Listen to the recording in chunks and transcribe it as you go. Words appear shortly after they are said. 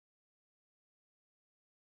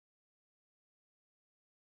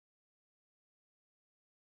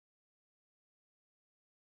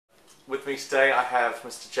With me today I have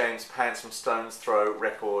Mr. James Pants from Stone's Throw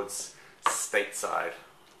Records, stateside.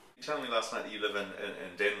 You told me last night that you live in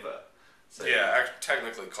Denver. So yeah,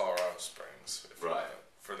 technically Colorado Springs. Right.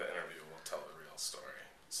 For the interview, we'll tell the real story.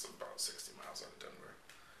 It's about 60 miles out of Denver.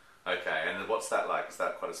 Okay, and what's that like? Is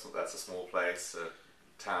that quite that's a small place, a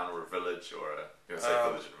town or a village, or a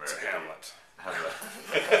village in America? It's a hamlet. Hamlet.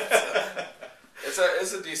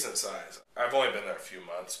 It's a decent size. I've only been there a few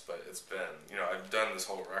months, but it's been, I've done this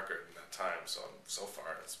whole record in that time, so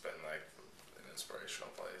far it's been like an inspirational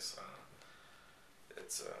place.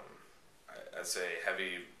 It's I'd say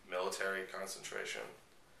heavy military concentration.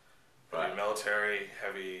 Right. Heavy military,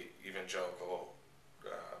 heavy evangelical,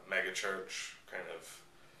 megachurch kind of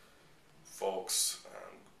folks,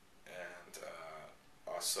 and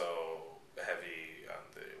also heavy on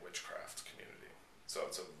the witchcraft community. So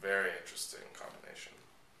it's a very interesting combination.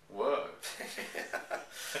 Whoa.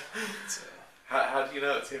 How do you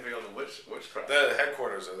know it's heavy on the witchcraft? The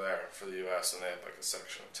headquarters are there for the U.S. and they have like a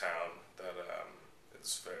section of town that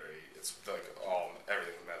it's like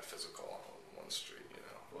everything metaphysical all in one street.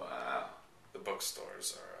 Wow. The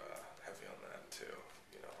bookstores are heavy on that too.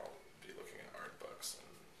 I'll be looking at art books and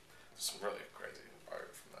there's some really crazy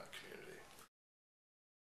art from that community.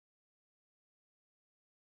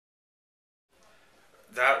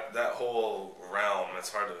 That whole realm,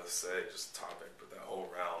 it's hard to say just topic, but that whole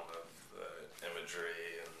realm of the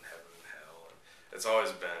imagery and heaven and hell, it's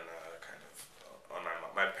always been kind of on my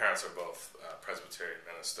mind. My parents are both Presbyterian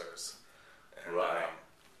ministers, and right.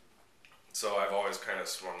 So I've always kind of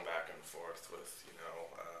swung back and forth with,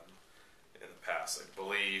 in the past, like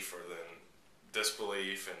belief or then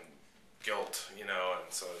disbelief and guilt, and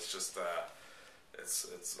so it's just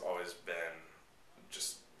it's always been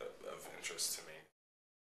just of interest to me.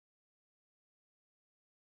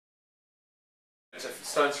 So if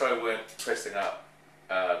Stone's Throw weren't pressing up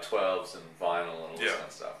 12s and vinyl and all this Yeah. kind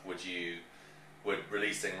of stuff, would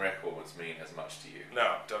releasing records mean as much to you?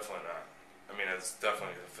 No, definitely not. I mean, it's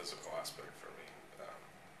definitely the physical aspect for me.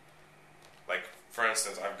 Like, for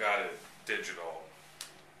instance, I've got a digital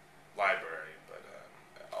library, but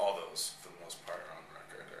all those, for the most part, are on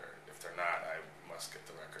record, or if they're not, I must get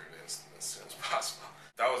the record as soon as possible.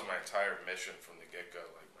 That was my entire mission from the get-go.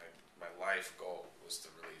 Like, my life goal was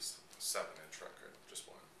to release a 7-inch record,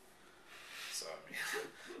 just one. So, I mean,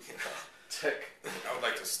 Tick. I would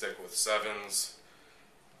like to stick with 7s,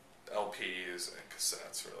 LPs, and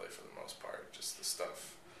cassettes, really, for the most part. Just the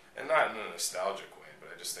stuff. And not in a nostalgic way, but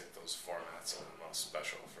I just think those formats are the most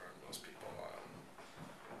special for most people.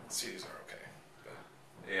 CDs are okay. But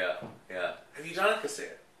Yeah. Have you done a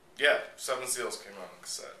cassette? yeah, 7 Seals came out on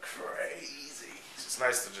cassette. Crazy. It's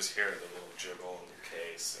nice to just hear the little jiggle in the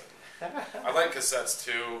case. And I like cassettes,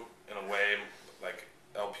 too, in a way, like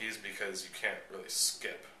LPs, because you can't really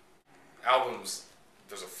skip. Albums,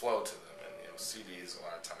 there's a flow to them. CDs, a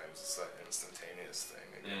lot of times, it's that instantaneous thing.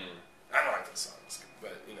 I don't like the songs,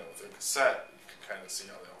 but, with a cassette, you can kind of see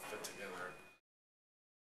how they all fit together.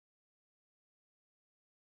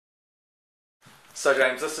 So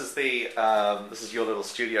James, this is your little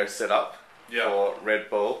studio setup for Red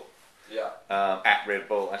Bull. Yeah. At Red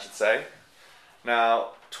Bull, I should say. Now,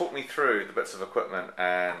 talk me through the bits of equipment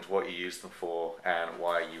and what you use them for and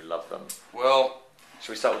why you love them. Well,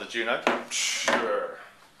 should we start with the Juno? Sure.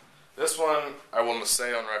 This one, I will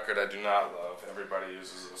say on record, I do not love. Everybody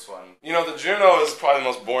uses this one. The Juno is probably the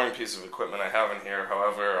most boring piece of equipment I have in here.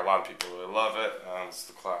 However, a lot of people really love it. It's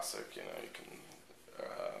the classic, you can,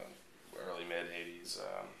 early mid-'80s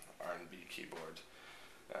R&B keyboard.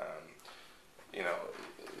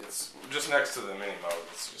 It's just next to the mini mode.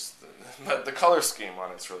 It's just the color scheme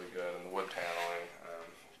on it's really good, and the wood paneling.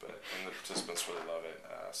 And the participants really love it.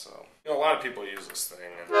 So a lot of people use this thing,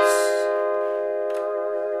 and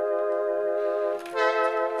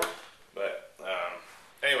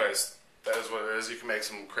anyways, that is what it is. You can make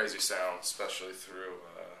some crazy sounds, especially through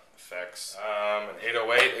effects. An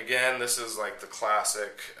 808, again, this is like the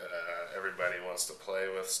classic, everybody wants to play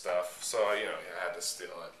with stuff, so, I had to steal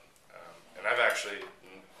it. And I've actually,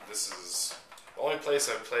 this is, the only place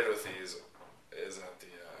I've played with these is at the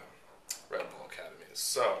Red Bull Academies,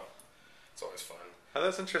 so it's always fun. Oh,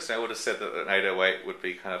 that's interesting. I would have said that an 808 would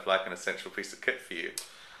be kind of like an essential piece of kit for you.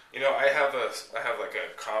 I have like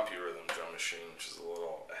a CompuRhythm drum machine, which is a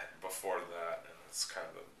little before that, and it's kind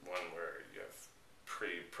of the one where you have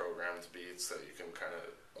pre-programmed beats that you can kind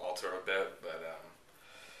of alter a bit. But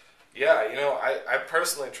I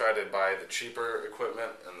personally try to buy the cheaper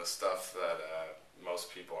equipment and the stuff that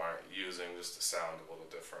most people aren't using, just to sound a little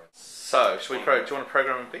different. So, do you want to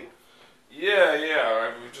program a beat?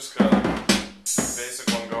 Yeah. We've just got a basic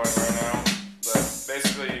one going right now. But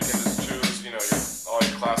basically, you can just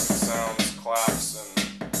classic sounds, claps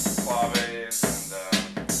and claves, and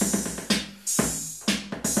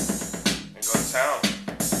go to town.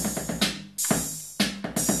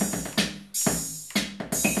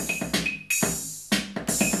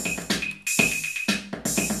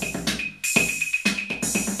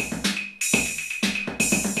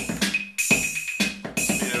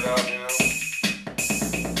 Speed it up, you know.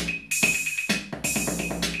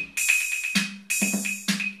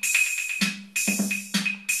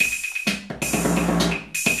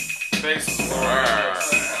 Bass is a little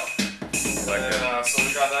so we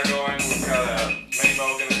got that going. We've got a mini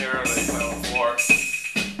Mogan here that you play on the floor.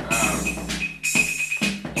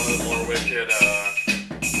 One of the more wicked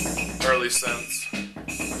early synths.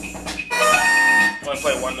 I'm going to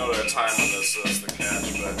play one note at a time on this, so that's the catch,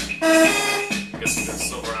 but get some good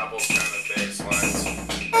Silver Apples kind of bass lines.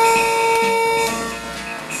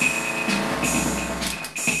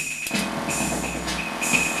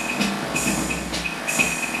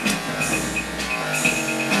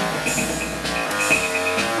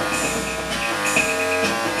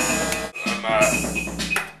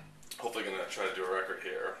 Hopefully going to try to do a record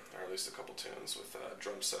here, or at least a couple tunes with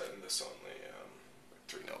drum set and this only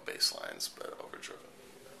 3-note bass lines, but overdriven.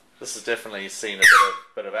 You know. This has definitely seen a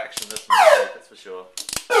bit of action this music, that's for sure.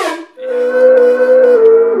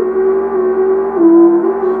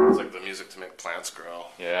 It's like the music to make plants grow.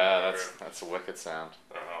 Yeah, that's a wicked sound.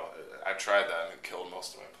 I don't know. I tried that and it killed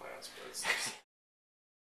most of my plants, but it's nice.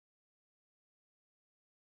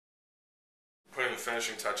 Putting the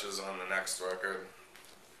finishing touches on the next record.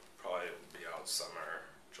 Probably be out summer,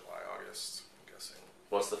 July, August, I'm guessing.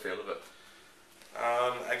 What's the feel of it?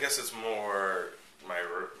 I guess it's more my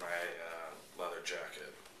leather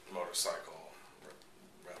jacket, motorcycle,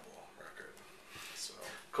 rebel record. So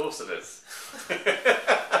Of course it is.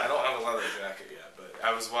 I don't have a leather jacket yet, but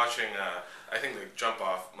I was watching. I think the jump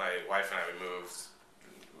off. My wife and I moved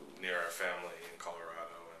near our family in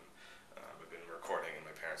Colorado, and we've been recording in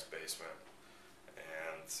my parents' basement,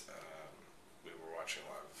 and we were watching a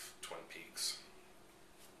lot of Twin Peaks,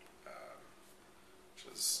 which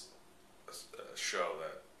is a show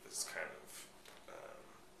that is kind of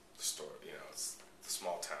the story. You know, it's the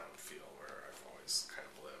small town feel where I've always kind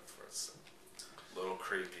of lived, where it's a little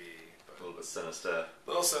creepy, but A little bit sinister.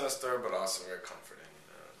 but also very comforting.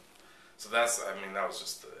 So that's, I mean, that was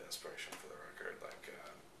just the inspiration for the record, like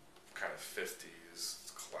kind of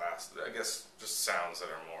 50s class. I guess just sounds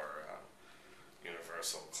that are more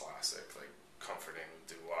universal, classic, like comforting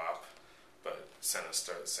doo-wop, but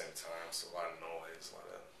sinister at the same time. So a lot of noise, a lot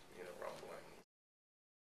of rumbling.